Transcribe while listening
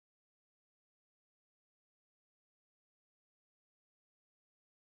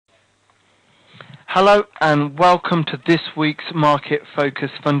Hello and welcome to this week's Market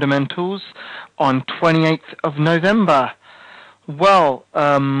Focus Fundamentals on 28th of November. Well,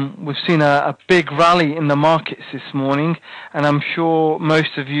 we've seen a big rally in the markets this morning, and I'm sure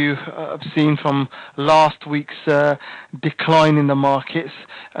most of you have seen from last week's decline in the markets,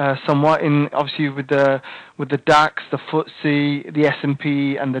 somewhat in obviously with the DAX, the FTSE, the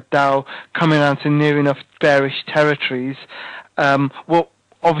S&P, and the Dow coming out to near enough bearish territories.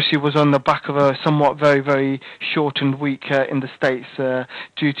 Obviously was on the back of a somewhat very shortened week in the States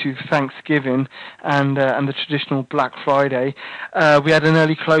due to Thanksgiving and the traditional Black Friday. We had an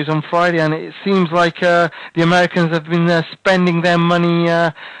early close on Friday, and it seems like the Americans have been spending their money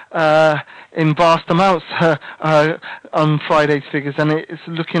in vast amounts on Friday's figures, and it's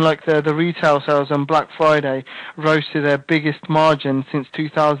looking like the retail sales on Black Friday rose to their biggest margin since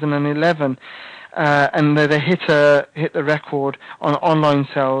 2011. And they hit the record on online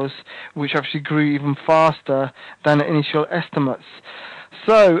sales, which actually grew even faster than initial estimates.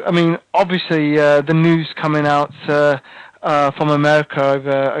 So, I mean, obviously, the news coming out from America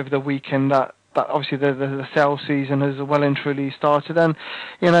over the weekend that obviously the sales season has well and truly started, and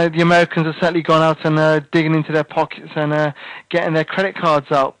the Americans have certainly gone out and digging into their pockets and getting their credit cards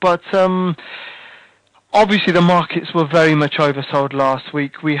out, but. Obviously, the markets were very much oversold last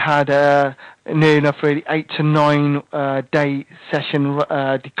week. We had near enough really 8 to 9 day session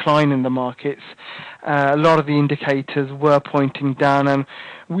decline in the markets. A lot of the indicators were pointing down, and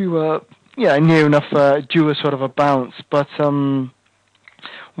we were near enough due a sort of a bounce. But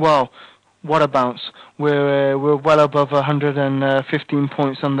what a bounce! We're well above 115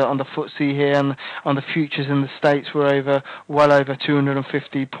 points on the FTSE here, and on the futures in the States we're well over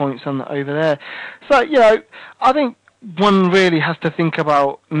 250 points over there. So I think one really has to think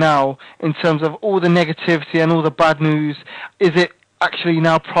about now in terms of all the negativity and all the bad news. Is it actually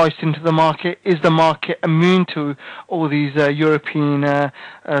now priced into the market? Is the market immune to all these European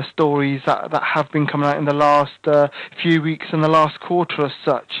stories that have been coming out in the last few weeks and the last quarter as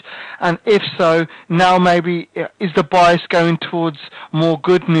such? And if so, now maybe is the bias going towards more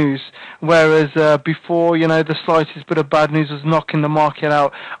good news, whereas before, the slightest bit of bad news was knocking the market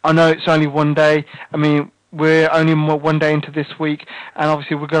out? I know it's only one day. I mean, we're only one day into this week, and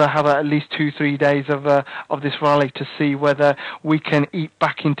obviously we're going to have at least 2-3 days of this rally to see whether we can eat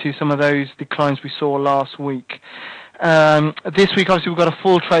back into some of those declines we saw last week. This week, obviously, we've got a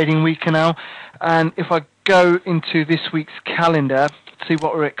full trading week now, and if I go into this week's calendar, see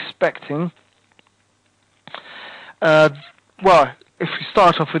what we're expecting. If we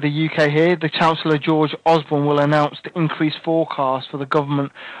start off with the UK here, the Chancellor George Osborne will announce the increased forecast for the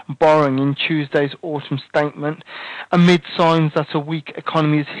government borrowing in Tuesday's autumn statement, amid signs that a weak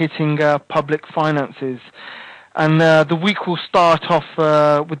economy is hitting public finances. And the week will start off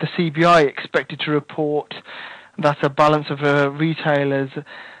with the CBI expected to report that a balance of retailers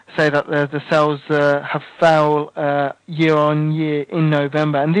say that the sales have fell year on year in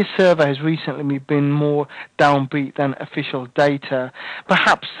November, and this survey has recently been more downbeat than official data,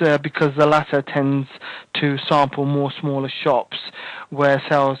 perhaps because the latter tends to sample more smaller shops where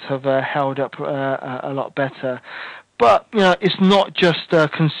sales have held up a lot better. But it's not just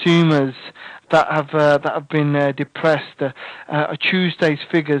consumers that have been depressed. Tuesday's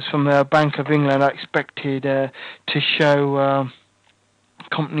figures from the Bank of England are expected to show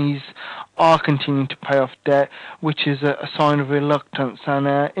companies are continuing to pay off debt, which is a sign of reluctance,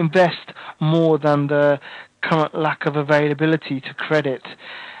 and invest more than the current lack of availability to credit.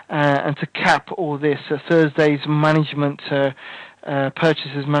 And to cap all this, Thursday's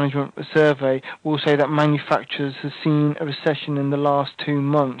Purchases Management Survey will say that manufacturers have seen a recession in the last 2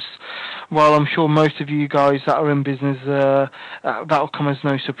 months. Well, I'm sure most of you guys that are in business, that'll come as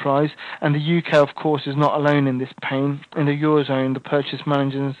no surprise. And the UK, of course, is not alone in this pain. In the Eurozone, the purchase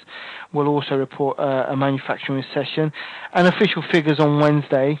managers will also report a manufacturing recession. And official figures on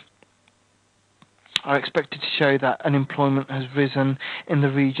Wednesday are expected to show that unemployment has risen in the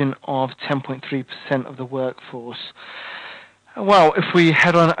region of 10.3% of the workforce. Well, if we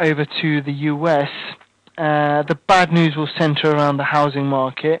head on over to the US, the bad news will center around the housing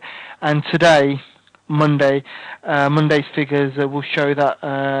market, and today, Monday's figures will show that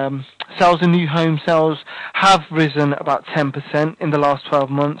sales and new home sales have risen about 10% in the last 12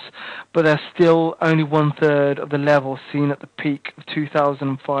 months, but they're still only 1/3 of the level seen at the peak of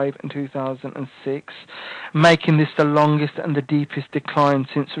 2005 and 2006, making this the longest and the deepest decline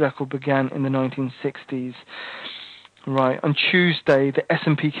since the record began in the 1960s. Right, on Tuesday, the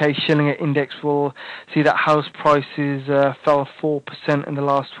S&P Schillinger Index will see that house prices fell 4% in the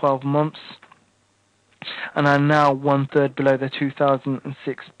last 12 months and are now 1/3 below their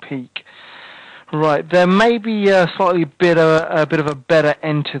 2006 peak. Right, there may be a bit of a better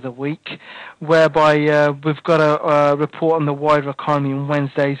end to the week, whereby we've got a report on the wider economy in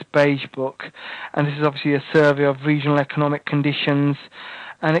Wednesday's Beige Book, and this is obviously a survey of regional economic conditions,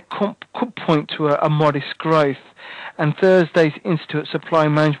 and it could point to a modest growth. And Thursday's Institute Supply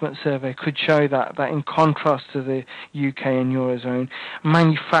Management Survey could show that in contrast to the UK and Eurozone,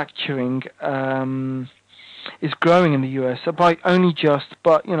 manufacturing is growing in the US by only just,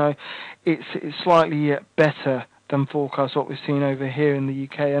 but it's slightly better than forecast what we've seen over here in the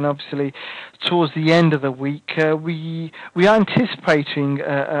UK. And obviously towards the end of the week we are anticipating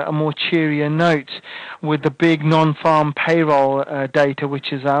a more cheerier note with the big non-farm payroll data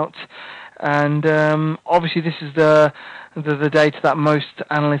which is out. And obviously this is the data that most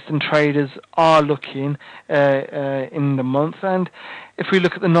analysts and traders are looking in the month. And if we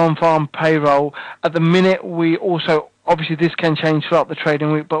look at the non-farm payroll, at the minute we also, obviously this can change throughout the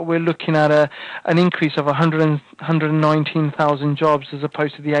trading week, but we're looking at an increase of 119,000 jobs as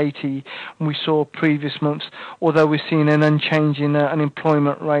opposed to the 80 we saw previous months, although we're seeing an unchanged in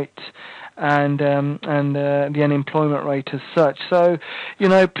unemployment rate and the unemployment rate as such. So,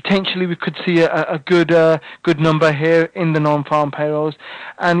 potentially we could see a good number here in the non-farm payrolls.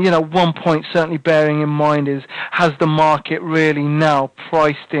 And, one point certainly bearing in mind is, has the market really now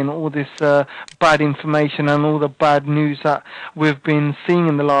priced in all this bad information and all the bad news that we've been seeing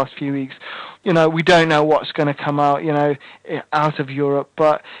in the last few weeks? We don't know what's going to come out, out of Europe,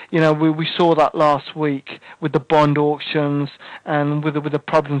 but, we saw that last week with the bond auctions and with the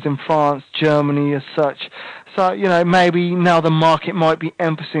problems in France, Germany as such. So, maybe now the market might be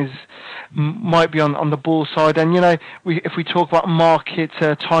on the bull side. And, if we talk about market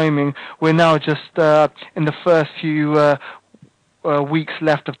timing, we're now just in the first few weeks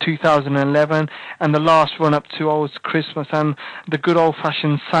left of 2011 and the last run up to Christmas, and the good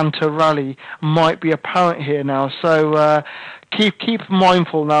old-fashioned Santa rally might be apparent here now. So keep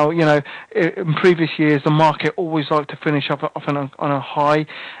mindful now. In previous years the market always liked to finish off on a high,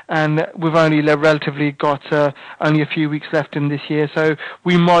 and we've only relatively got only a few weeks left in this year, so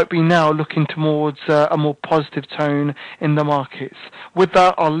we might be now looking towards a more positive tone in the markets. With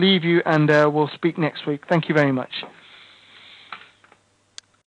that, I'll leave you, and we'll speak next week. Thank you very much.